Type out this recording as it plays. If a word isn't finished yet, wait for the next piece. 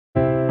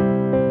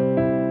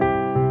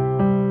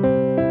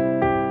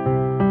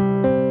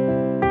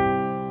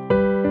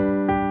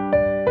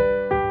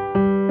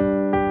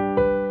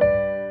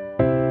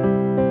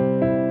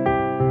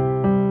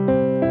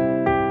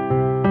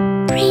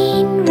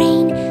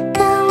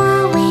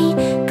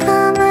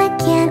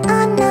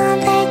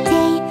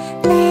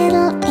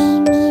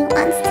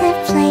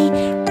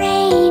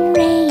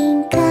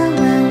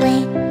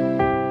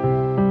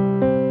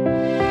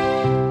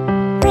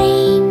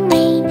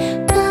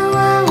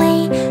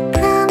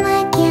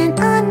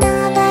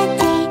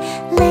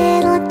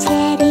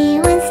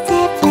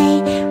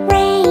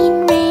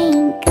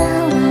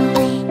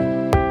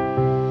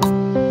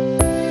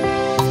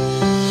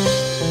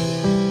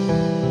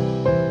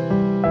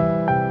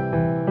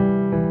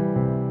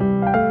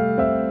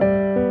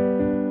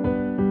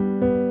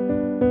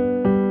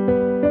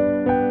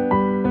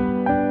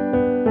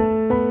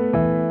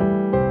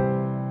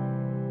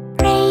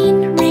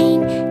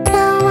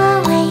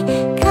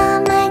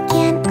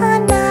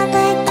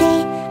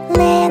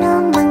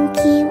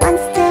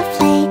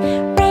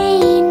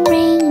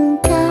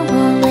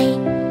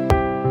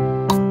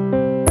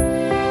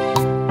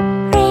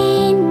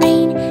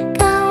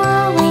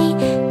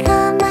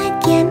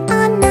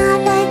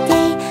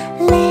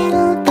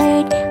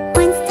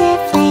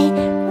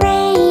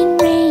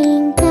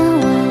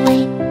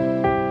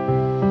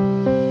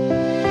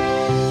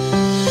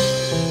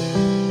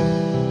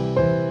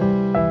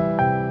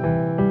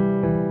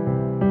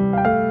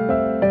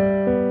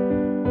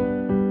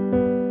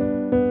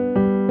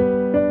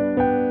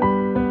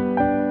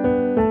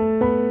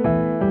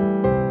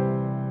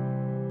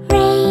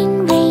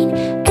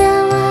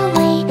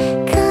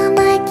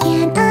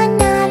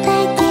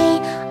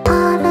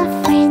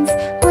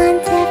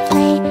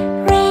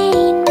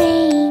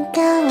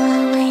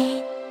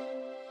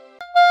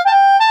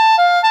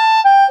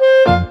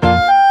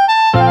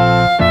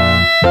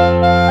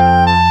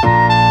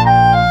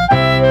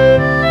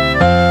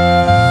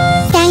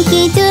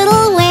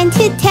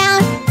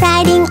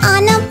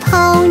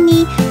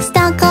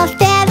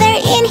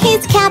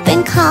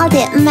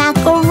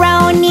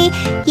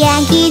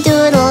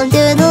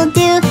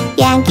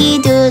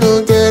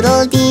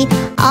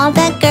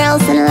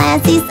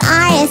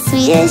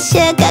sweet as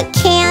sugar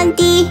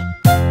candy.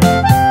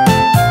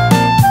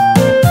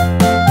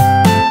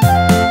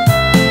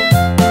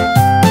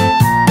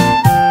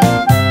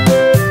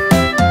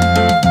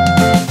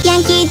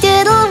 Yankee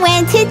Doodle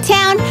went to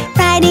town,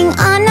 riding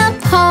on a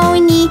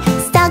pony.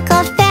 Stuck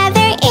a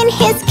feather in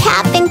his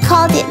cap and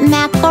called it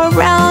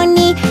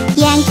macaroni.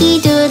 Yankee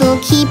Doodle,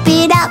 keep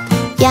it up,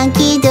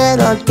 Yankee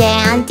Doodle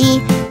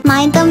dandy.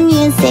 Mind the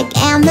music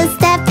and the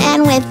step,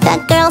 and with the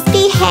girls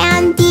be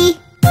handy.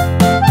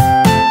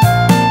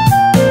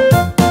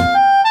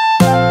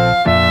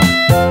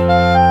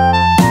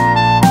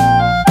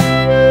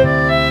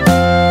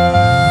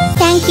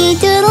 Yankee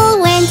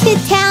Doodle went to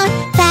town,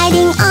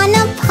 riding on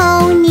a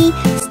pony.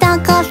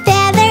 Stuck a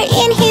feather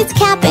in his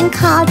cap and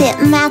called it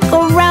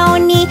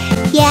macaroni.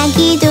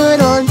 Yankee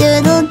Doodle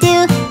doodle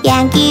do,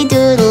 Yankee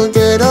Doodle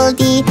doodle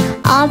dee.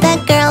 All the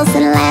girls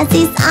and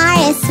lassies are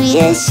as sweet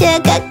as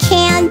sugar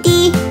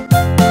candy.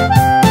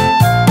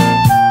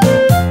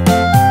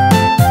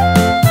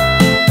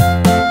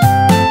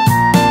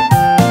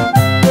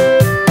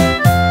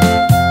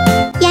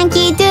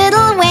 Yankee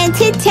Doodle went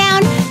to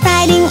town,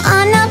 riding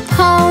on a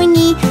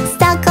pony.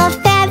 Stuck a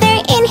feather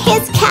in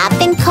his cap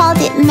and called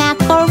it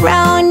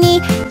macaroni.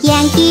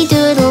 Yankee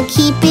Doodle,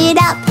 keep it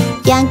up,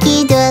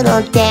 Yankee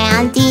Doodle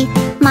dandy.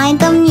 Mind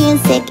the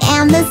music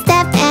and the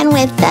step, and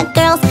with the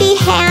girls be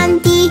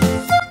handy.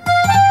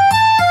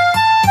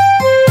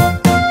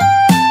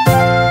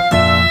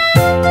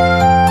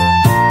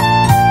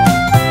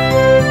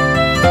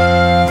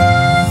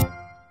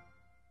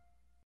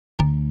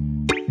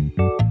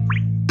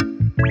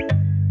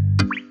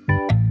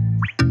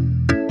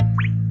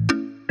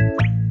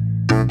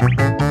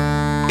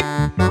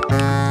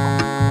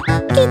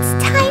 It's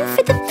time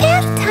for the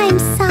bath time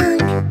song.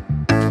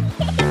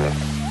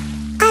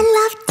 I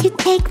love to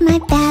take my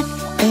bath.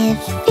 It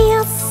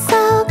feels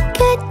so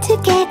good to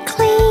get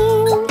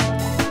clean.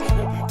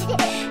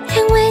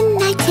 And when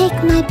I take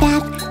my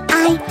bath,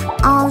 I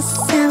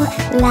also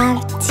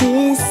love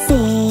to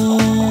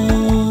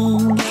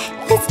sing.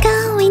 Let's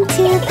go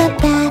into the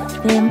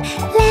bathroom.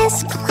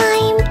 Let's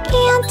climb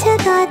into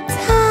the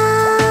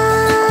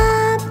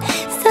tub.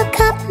 Soak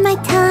up my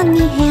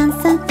tummy,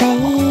 hands and face.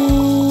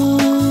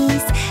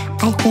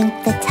 I think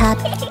the tub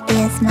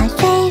is my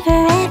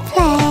favorite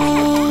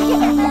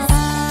place.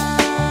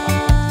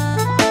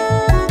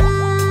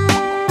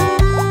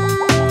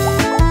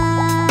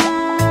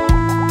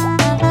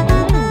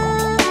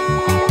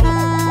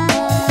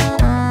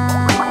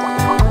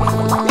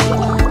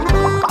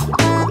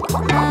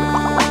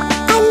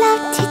 I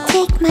love to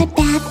take my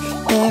bath.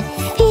 It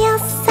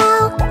feels so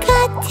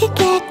good to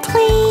get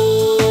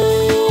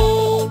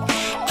clean.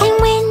 And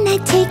when I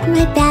take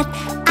my bath,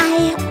 I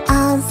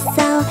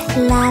also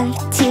love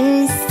to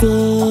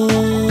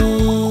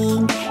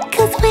sing.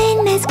 'Cause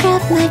when I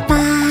scrub my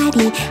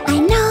body, I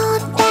know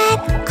that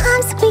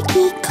I'm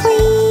squeaky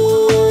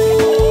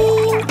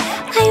clean.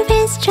 I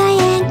rinse, dry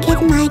and get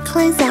my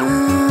clothes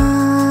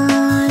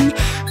on.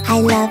 I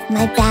love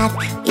my bath,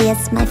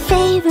 it's my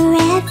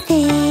favorite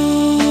thing.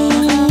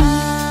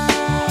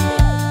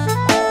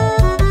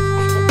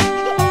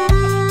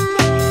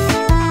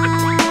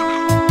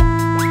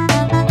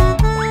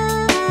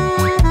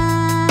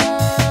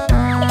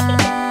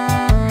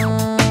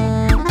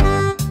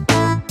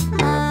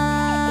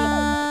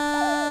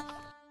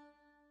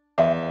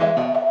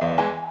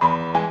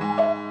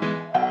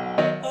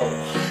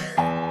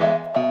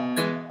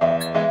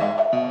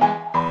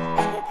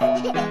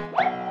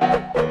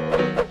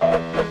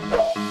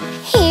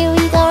 Here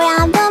we go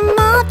round the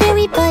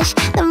mulberry bush,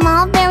 the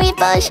mulberry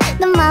bush,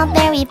 the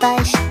mulberry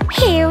bush.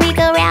 Here we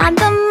go round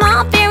the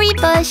mulberry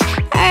bush,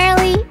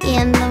 early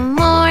in the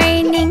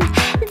morning.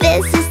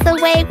 This is the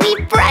way we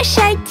brush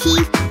our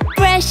teeth,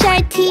 brush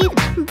our teeth,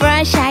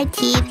 brush our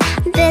teeth.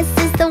 This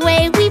is the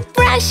way we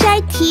brush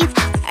our teeth,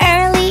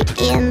 early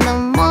in the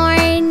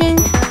morning.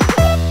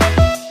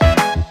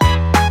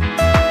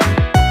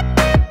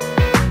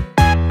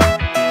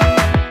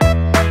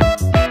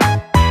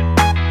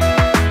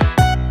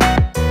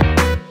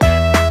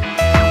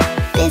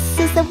 This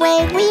is the way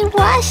we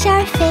wash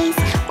our face,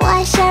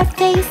 wash our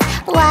face,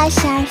 wash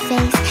our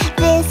face.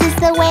 This is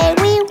the way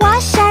we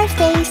wash our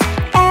face,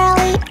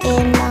 early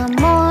in the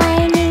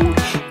morning.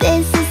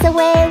 This is the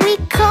way we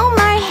comb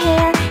our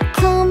hair,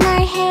 comb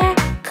our hair,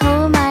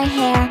 comb our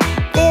hair.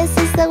 This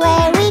is the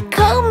way we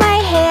comb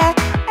our hair,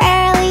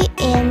 early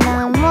in the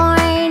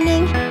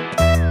morning.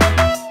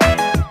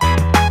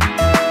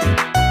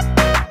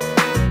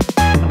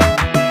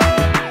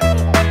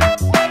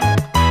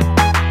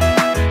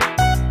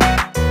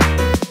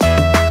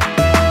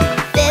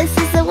 This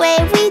is the way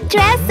we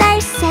dress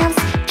ourselves,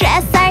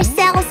 dress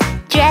ourselves,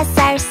 dress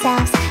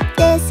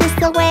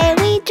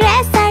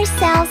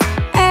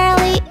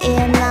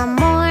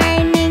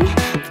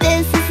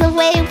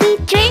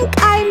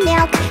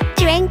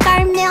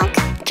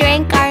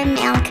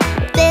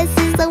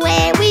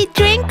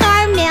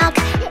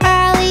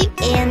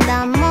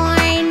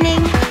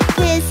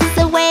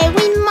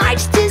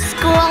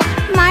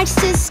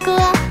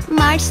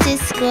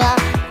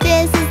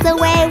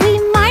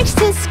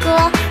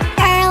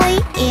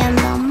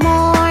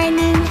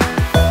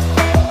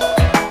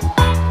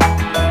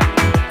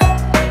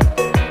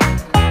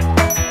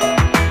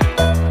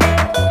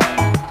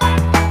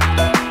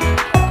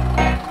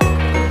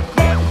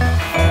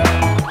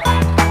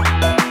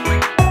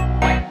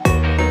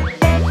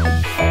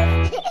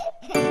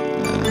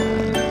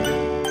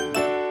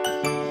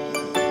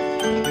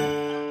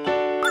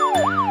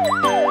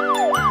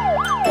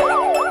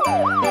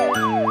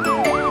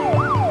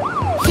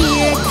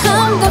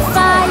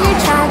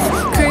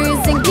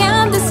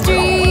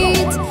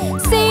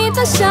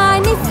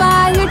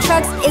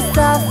trucks is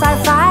the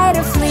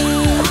firefighter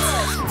fleet.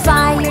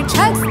 Fire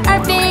trucks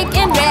are big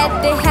and red,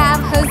 they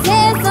have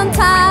hoses on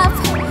top.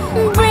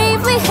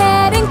 Bravely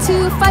heading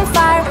to fight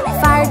fire,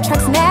 fire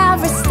trucks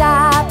never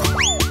stop.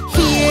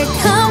 Here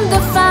come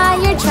the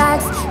fire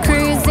trucks,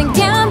 cruising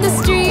down the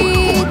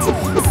street.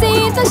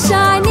 See the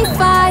shiny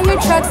fire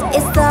trucks,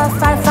 it's the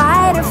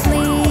firefighter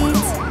fleet.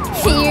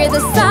 Hear the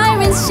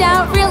sirens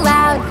shout real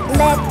loud,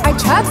 let our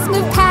trucks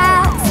move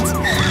past.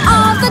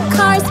 All the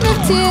cars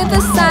move to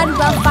the side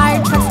while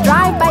fire trucks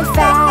drive by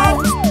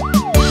fast.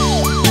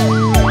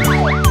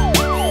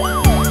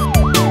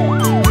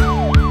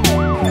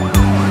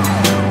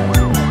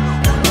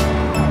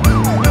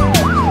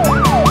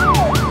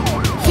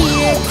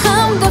 Here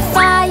come the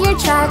fire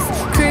trucks,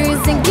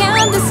 cruising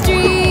down the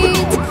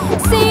street.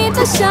 See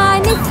the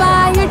shiny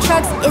fire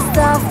trucks, it's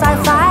the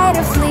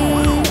firefighter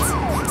fleet.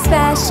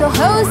 Special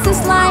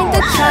hoses line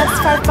the trucks,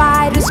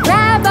 firefighters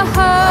grab a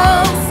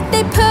hose.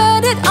 They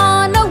put it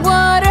on a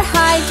water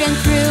hydrant,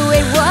 through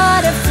it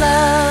water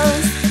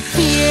flows.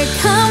 Here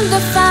come the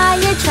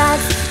fire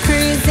trucks,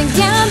 cruising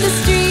down the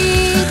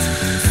street.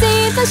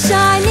 See the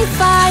shiny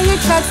fire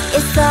trucks,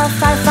 it's the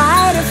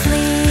firefighter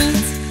fleet.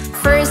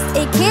 First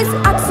aid kits,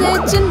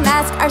 oxygen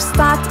masks are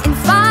stocked in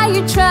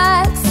fire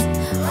trucks.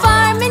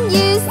 Firemen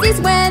use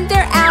these when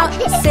they're out,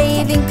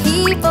 saving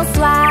people's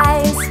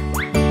lives.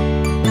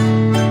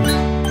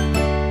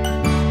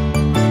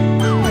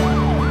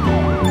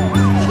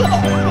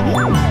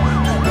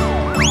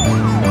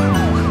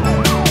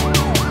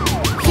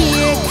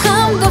 Here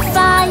come the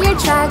fire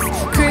trucks,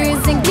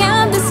 cruising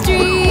down the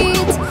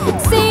street.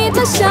 See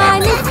the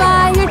shiny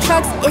fire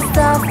trucks, it's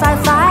the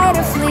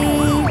firefighter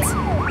fleet.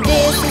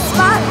 This is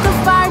Spot, the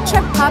fire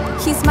truck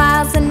pup, he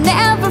smiles and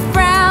never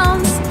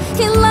frowns.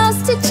 He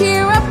loves to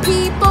cheer up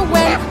people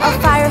when a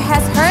fire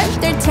has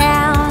hurt their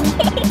town.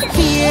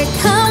 Here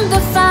come the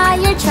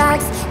fire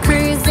trucks,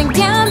 cruising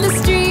down the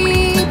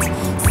street.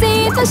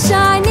 See the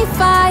shiny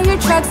fire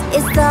trucks,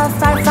 it's the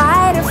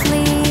firefighter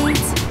fleet.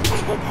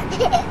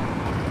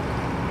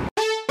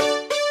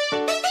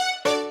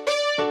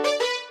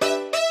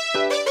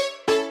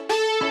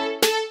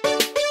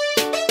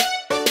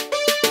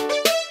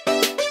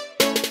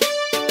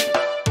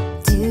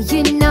 Do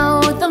you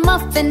know the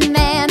Muffin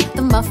Man?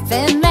 The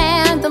Muffin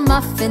Man, the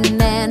Muffin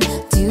Man.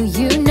 Do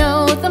you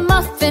know the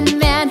Muffin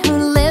Man who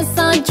lives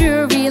on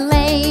Drury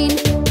Lane?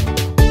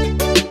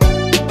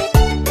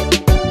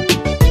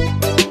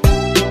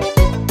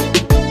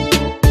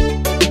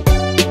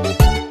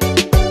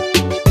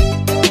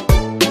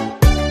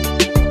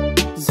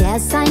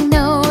 Yes, I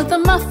know the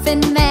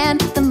Muffin Man,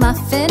 the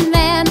Muffin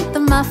Man, the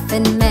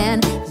Muffin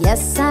Man.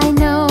 Yes, I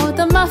know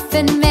the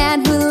Muffin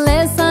Man who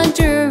lives on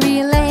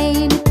Drury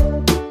Lane.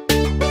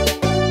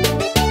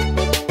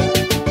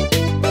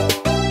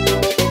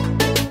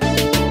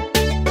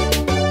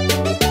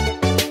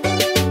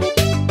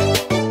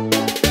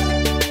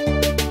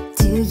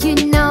 Do you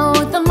know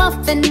the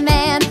Muffin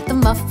Man, the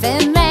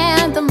Muffin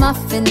Man, the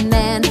Muffin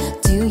Man?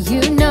 Do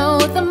you know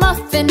the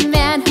Muffin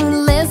Man who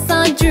lives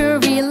on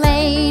Drury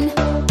Lane?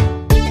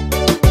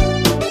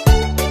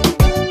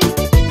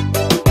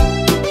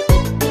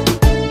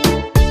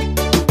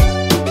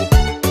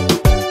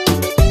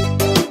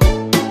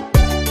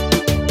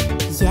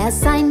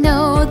 Yes, I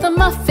know the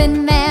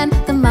Muffin Man,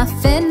 the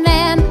Muffin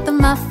Man, the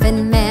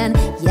Muffin Man.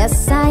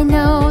 Yes, I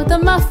know the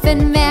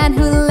Muffin Man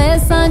who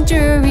lives on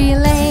Drury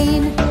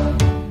Lane.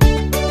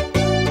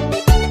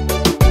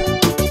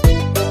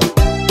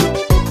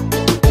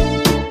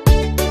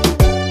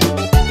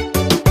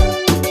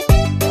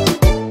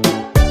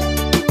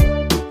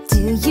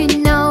 Do you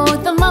know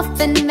the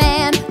Muffin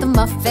Man, the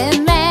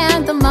Muffin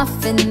Man, the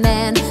Muffin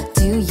Man?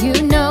 Do you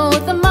know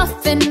the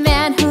Muffin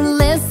Man who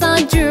lives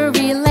on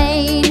Drury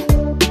Lane?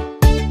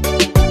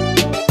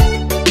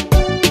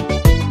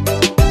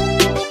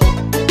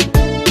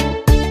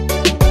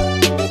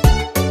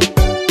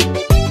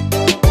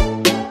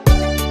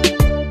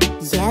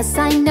 Yes,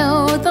 I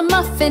know the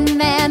Muffin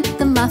Man,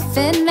 the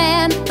Muffin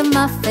Man, the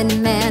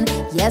Muffin Man.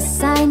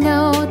 Yes, I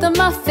know the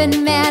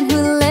Muffin Man who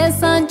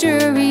lives on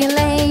Drury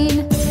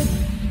Lane.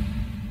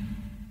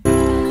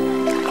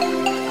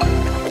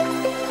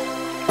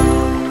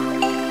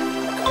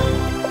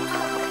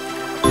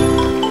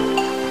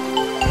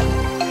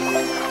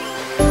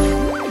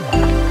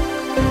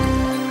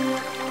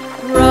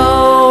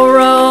 Row,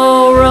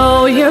 row,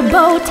 row your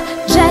boat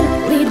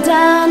gently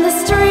down the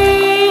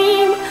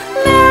stream.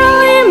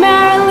 Merrily,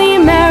 merrily,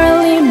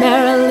 merrily,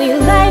 merrily,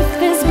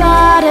 life is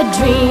but a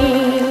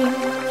dream.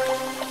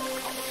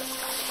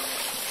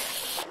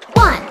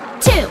 1,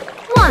 2,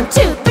 1,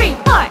 2, 3,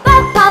 4. Ba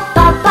ba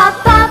ba ba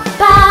ba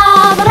ba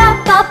ba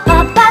ba ba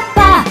ba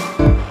ba.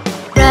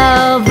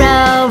 Row,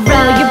 row,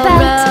 row your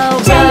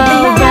boat gently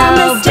down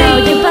the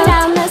stream.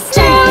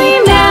 Merrily,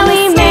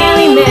 merrily,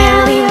 merrily,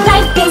 merrily,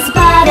 life is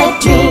but a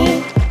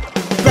dream.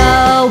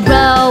 Row,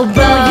 row,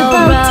 row your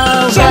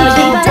boat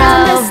gently down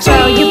the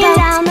stream.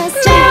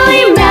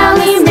 Merrily,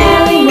 merrily,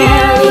 merrily,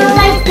 merrily,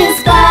 life is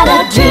but a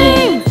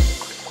dream.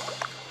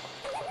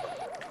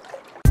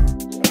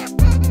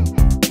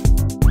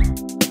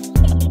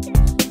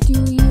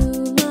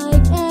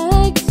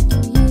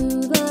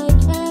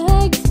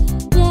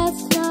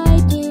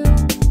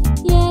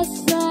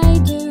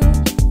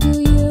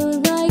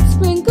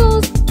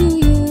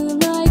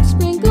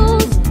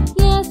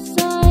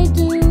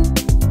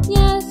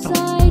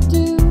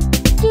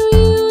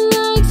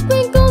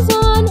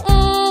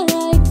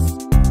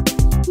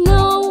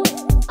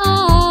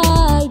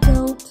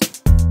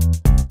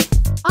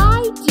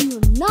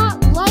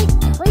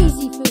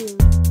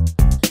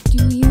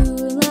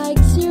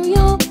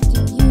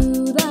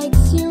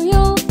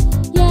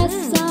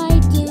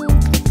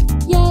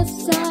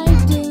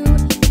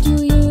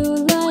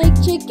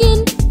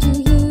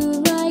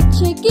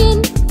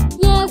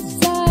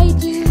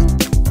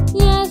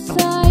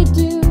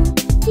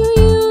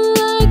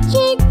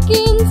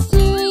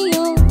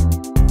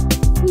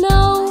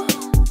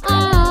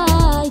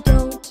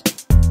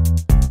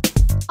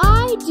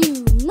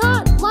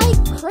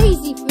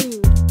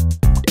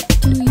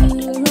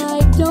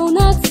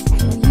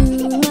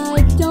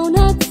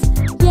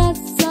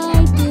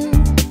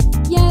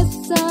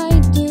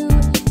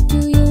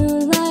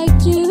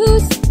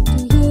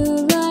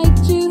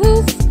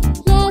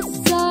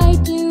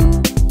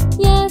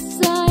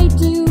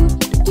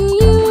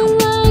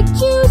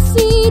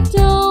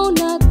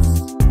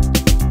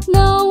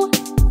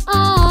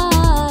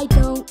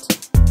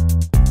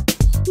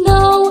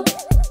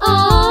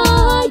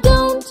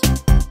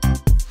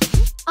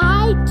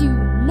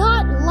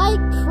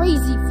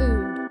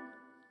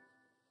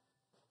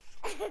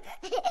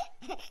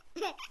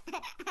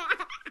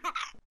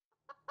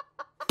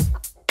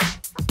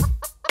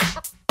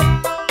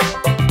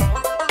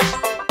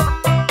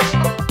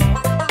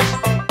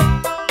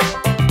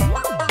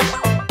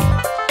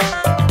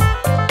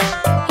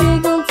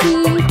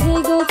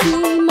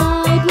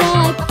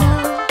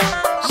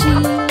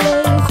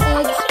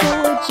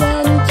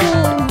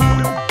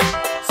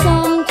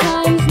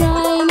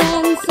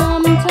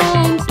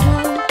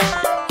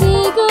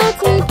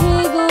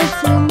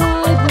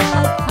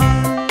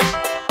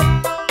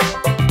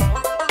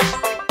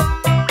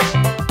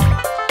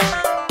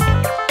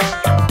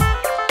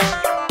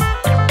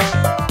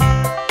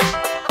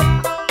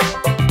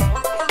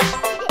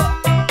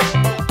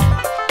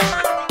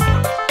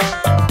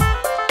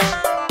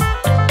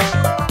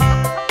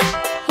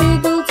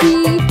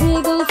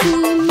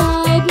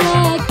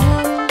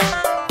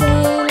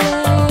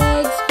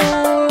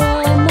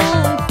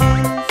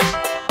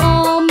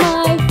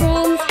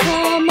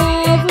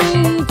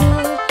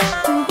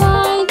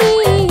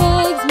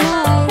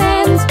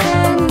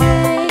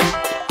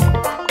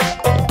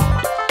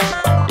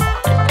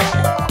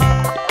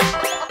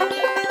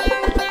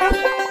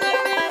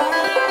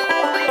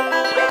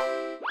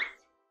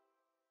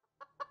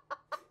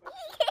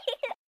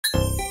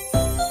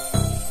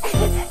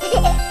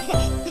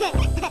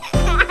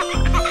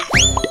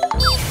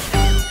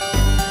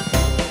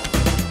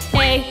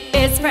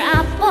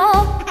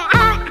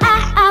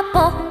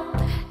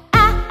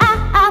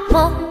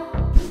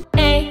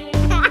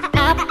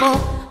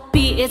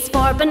 is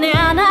for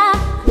banana,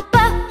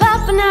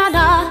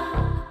 banana,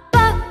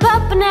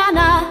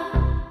 banana.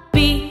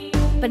 B,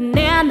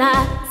 banana.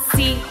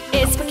 C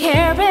is for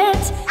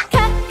carrot,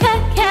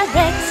 carrot,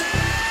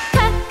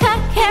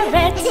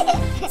 carrot.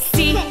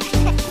 C,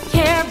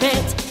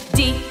 carrot. D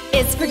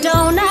is for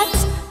donut,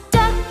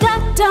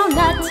 donut,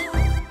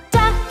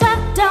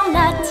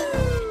 donut.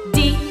 D,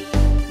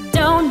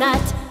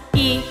 donut.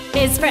 E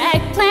is for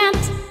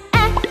eggplant,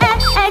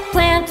 eggplant,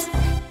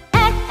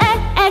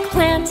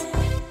 eggplant.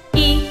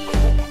 E,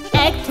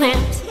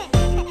 eggplant.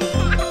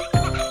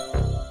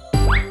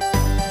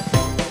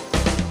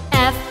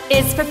 F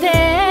is for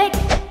fig,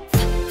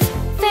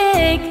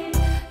 fig,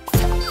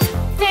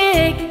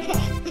 fig.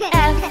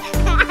 F,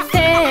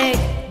 fig.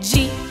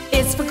 G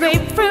is for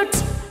grapefruit,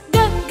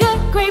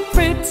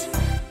 grapefruit,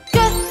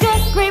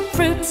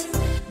 grapefruit.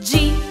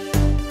 G,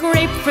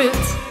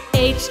 grapefruit.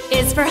 H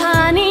is for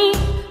honey,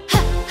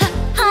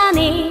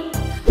 honey,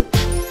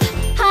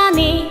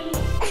 honey.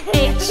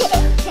 H,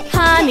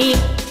 honey.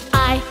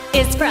 I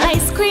is for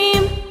ice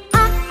cream,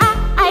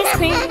 ice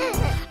cream,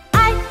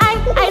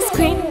 ice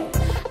cream.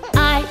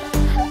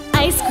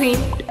 Ice cream.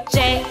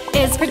 J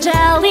is for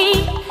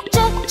jelly,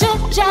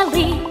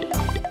 jelly,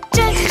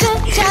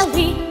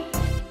 jelly.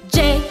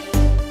 J,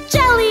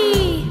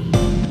 jelly.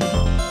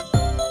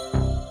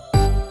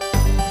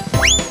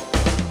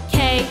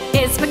 K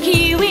is for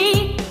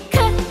kiwi,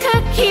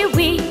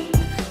 kiwi,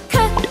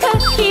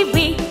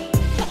 kiwi.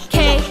 K,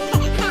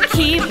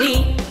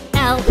 kiwi.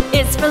 L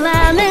is for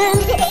lemon,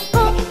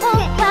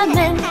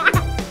 lemon,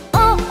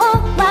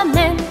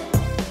 lemon.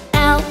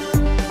 L,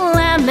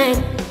 lemon.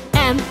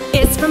 M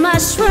is for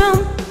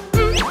mushroom,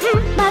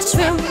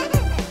 mushroom,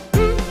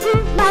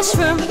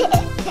 mushroom.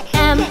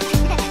 M,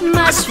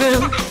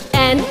 mushroom.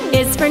 N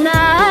is for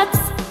nuts,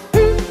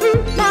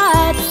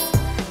 nuts,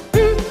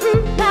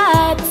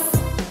 nuts.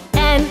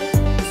 N,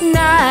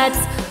 nuts.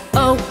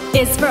 O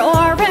is for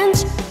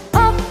orange,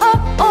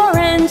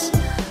 orange,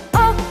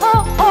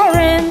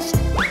 orange.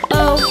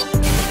 O,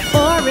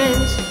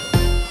 orange.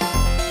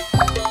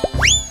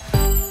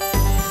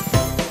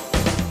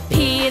 P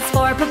is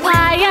for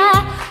papaya,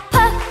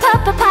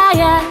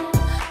 papaya,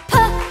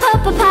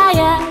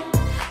 papaya.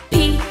 P,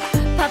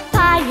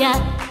 papaya.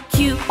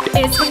 Q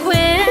is for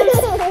quince,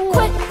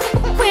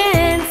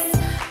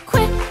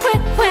 quince,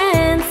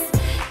 quince.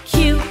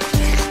 Q,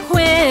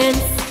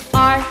 quince.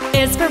 R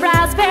is for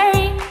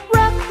raspberry,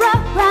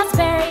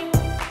 raspberry,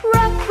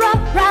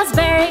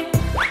 raspberry.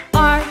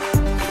 R,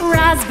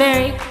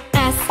 raspberry.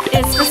 S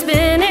is for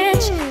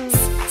spinach,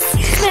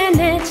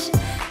 spinach,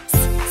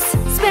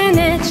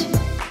 spinach.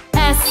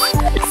 S,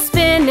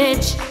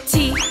 spinach.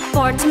 T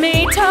for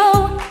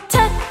tomato,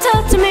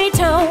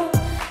 tomato,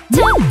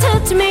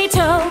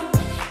 tomato.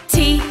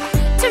 T,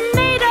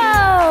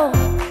 tomato.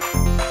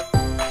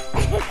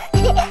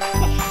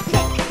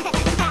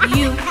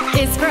 U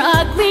is for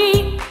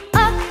ugly,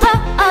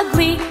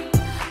 ugly,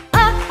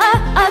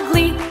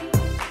 ugly.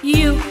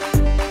 U,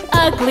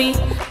 ugly.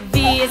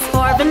 V is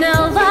for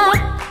vanilla,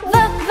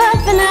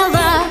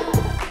 vanilla,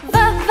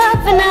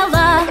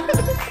 vanilla.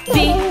 V,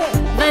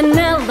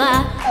 vanilla.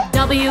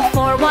 W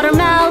for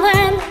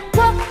watermelon,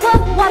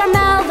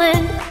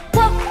 watermelon,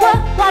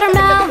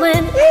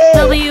 watermelon.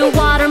 W,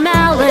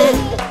 watermelon.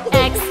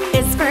 X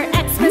is for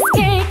Xmas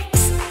cake,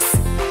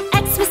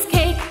 Xmas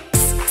cake,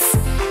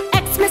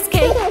 Xmas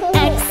cake.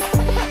 X,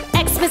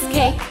 Xmas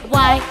cake.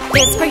 Y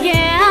is for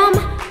yam,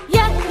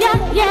 yam,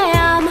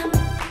 yam.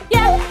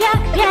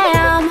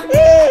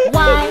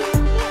 Y,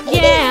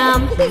 yam.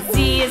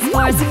 Z is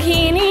for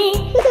zucchini,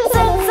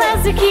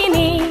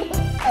 zucchini,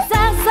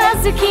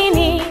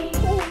 zucchini.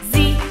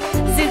 Z,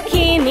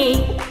 zucchini.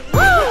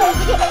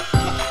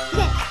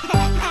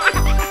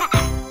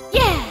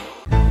 Yeah!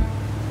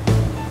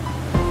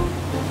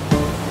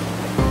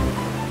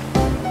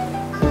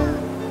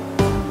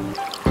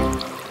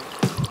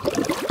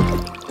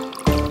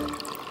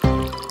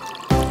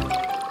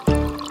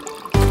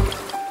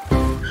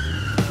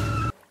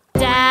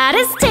 Dad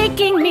is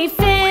taking me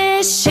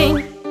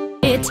fishing.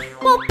 It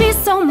will be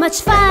so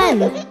much fun.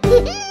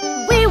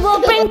 We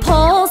will bring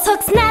poles,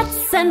 hooks,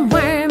 nets, and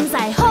worms.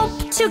 I hope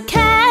to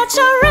catch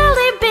a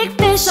really big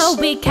fish. So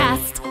we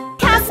cast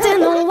in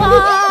the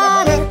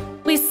water.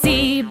 We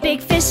see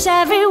big fish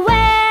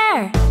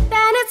everywhere.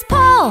 Then it's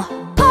pull,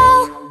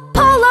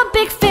 a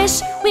big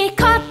fish. We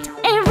caught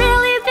a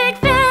really big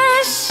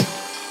fish.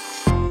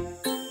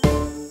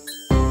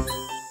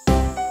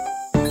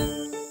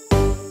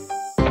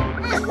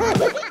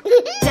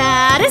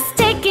 Dad is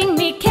taking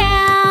me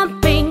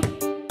camping.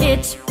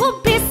 It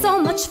will be so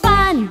much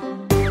fun.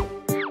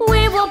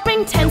 We will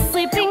bring 10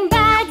 sleeping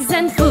bags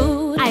and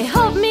food. I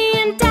hope me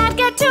and Dad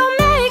get to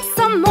make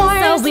some more.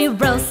 So we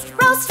roast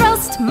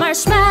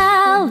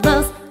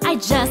marshmallows. I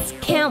just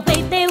can't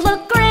wait, they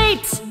look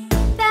great.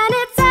 Then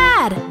it's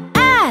add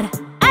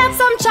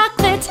some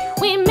chocolate.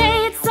 We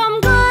made some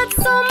good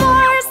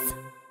s'mores.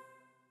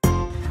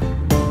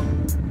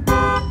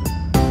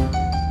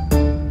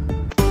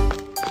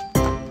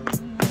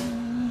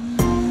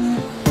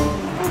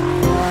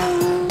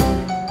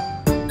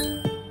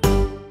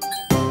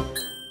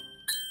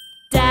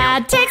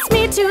 Dad takes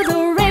me to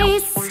the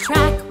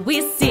racetrack.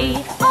 We see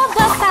all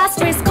the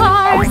fast race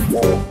cars.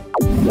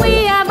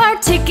 We have our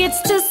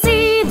tickets to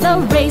see the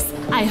race.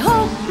 I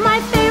hope my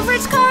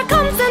favorite car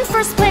comes in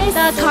first place.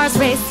 The cars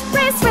race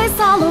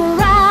all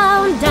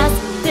around us.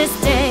 This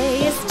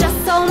day is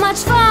just so much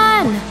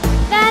fun.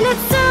 Then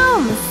it's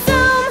zoom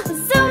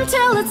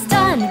till it's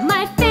done.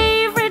 My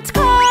favorite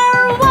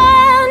car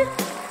won.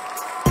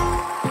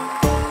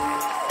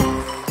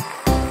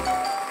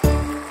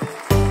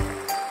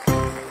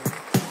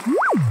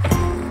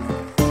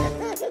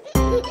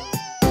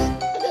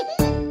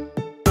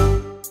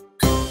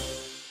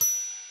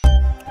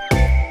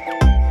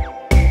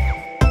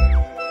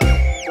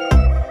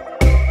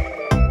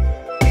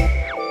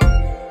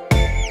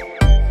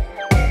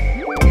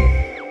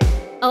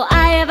 Oh,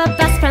 I have a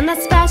best friend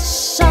that's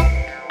special.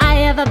 I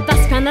have a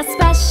best friend that's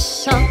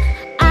special.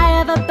 I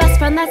have a best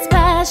friend that's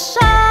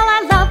special.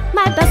 I love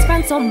my best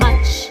friend so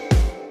much.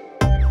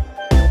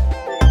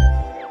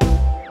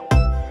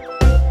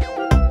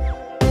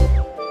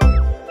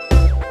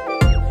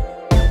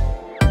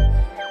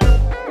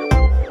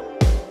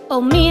 Oh,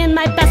 me and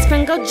my best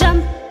friend go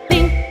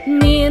jumping.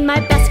 Me and my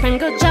best friend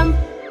go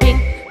jumping.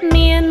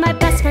 Me and my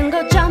best friend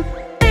go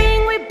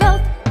jumping. We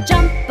both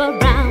jump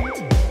around.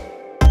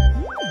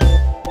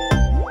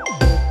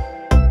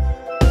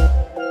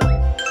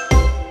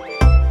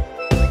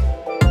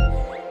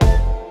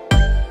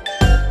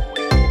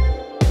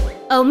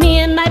 Oh, me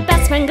and my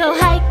best friend go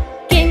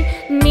hiking.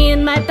 Me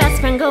and my best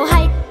friend go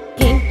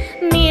hiking.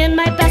 Me and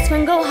my best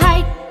friend go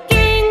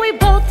hiking. We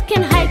both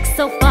can hike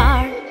so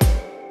far.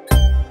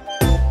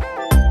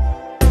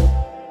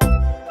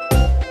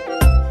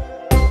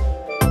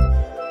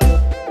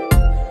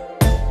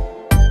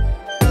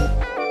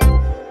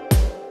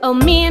 Oh,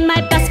 me and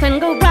my best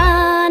friend go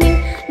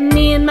running.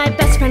 Me and my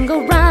best friend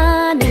go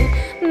running.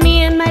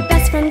 Me and my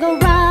best friend go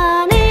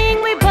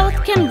running. We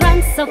both can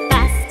run so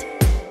fast.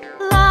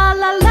 La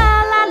la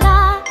la la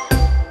la.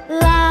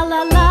 La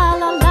la la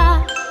la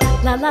la.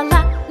 La la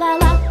la la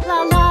la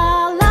la la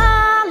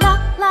la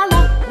la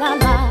la la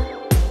la.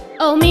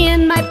 Oh, me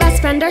and my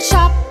best friend are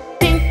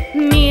shopping.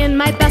 Me and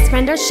my best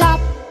friend are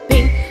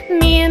shopping.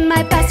 Me and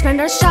my best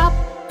friend are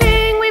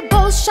shopping. We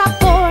both shop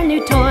for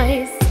new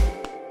toys.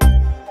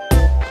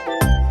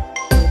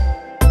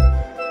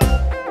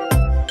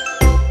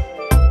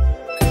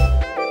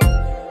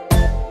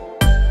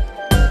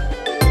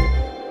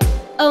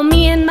 Oh,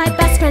 me and my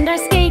best friend are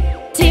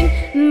skating.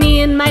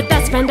 Me and my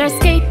best friend are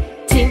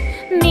skating.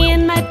 Me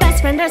and my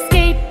best friend are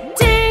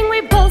skating.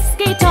 We both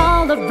skate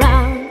all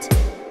around.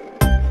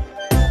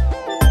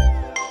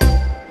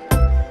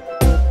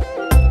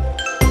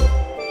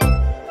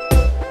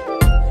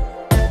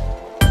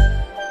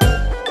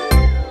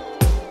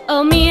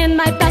 Oh, me and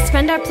my best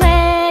friend are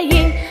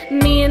playing.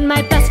 Me and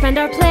my best friend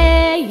are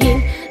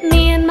playing.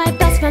 Me and my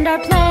best friend are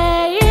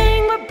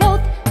playing. We're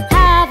both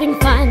having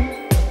fun.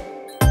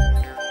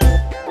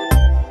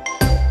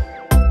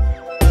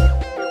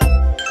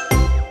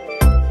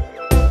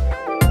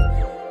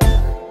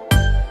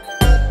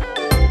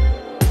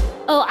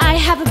 Oh, I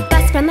have a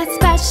best friend that's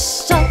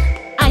special.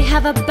 I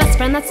have a best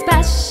friend that's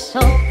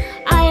special.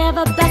 I have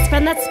a best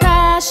friend that's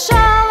special.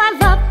 I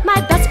love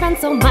my best friend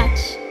so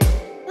much.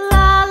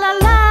 La la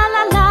la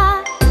la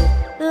la.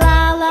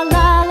 La la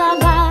la la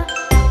la.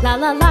 La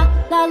la la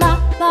la la la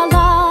la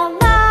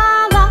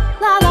la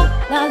la la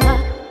la la.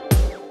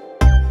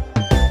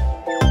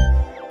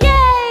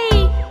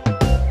 Yay!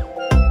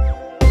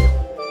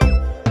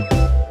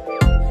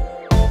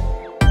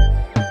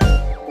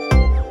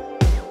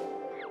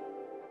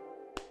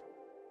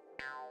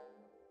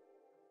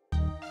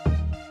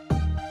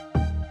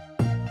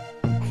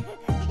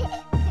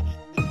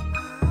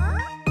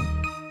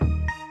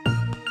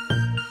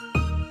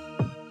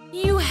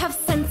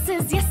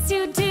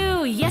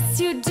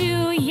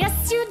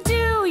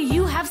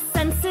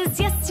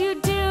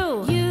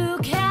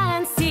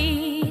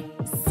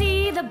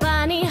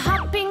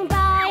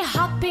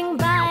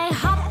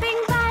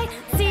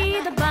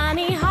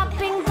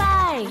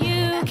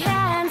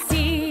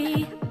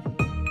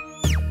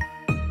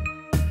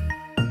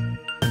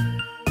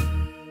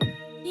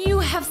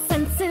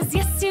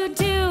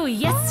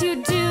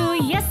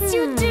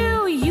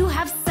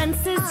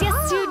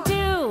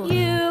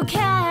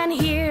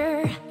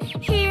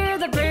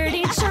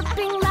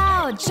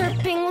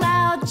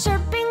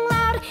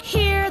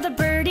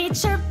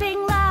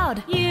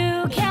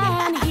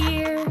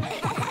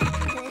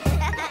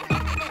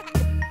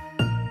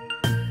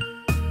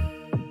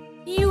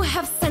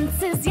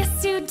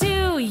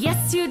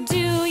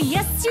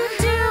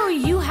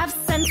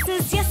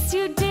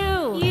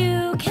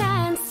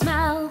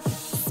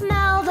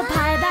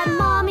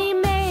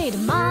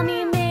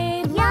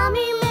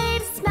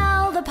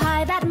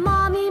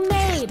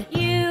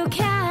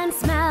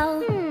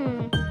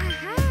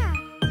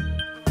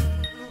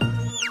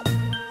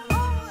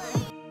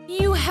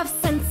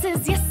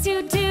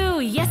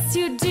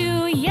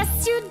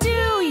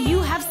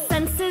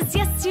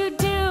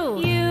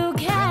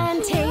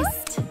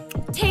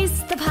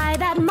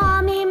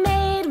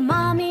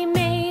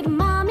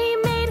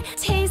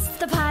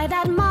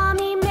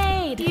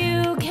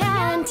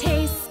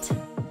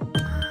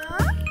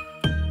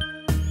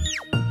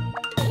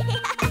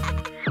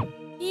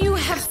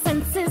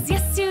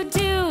 you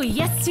do,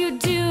 yes you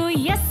do,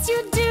 yes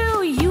you do.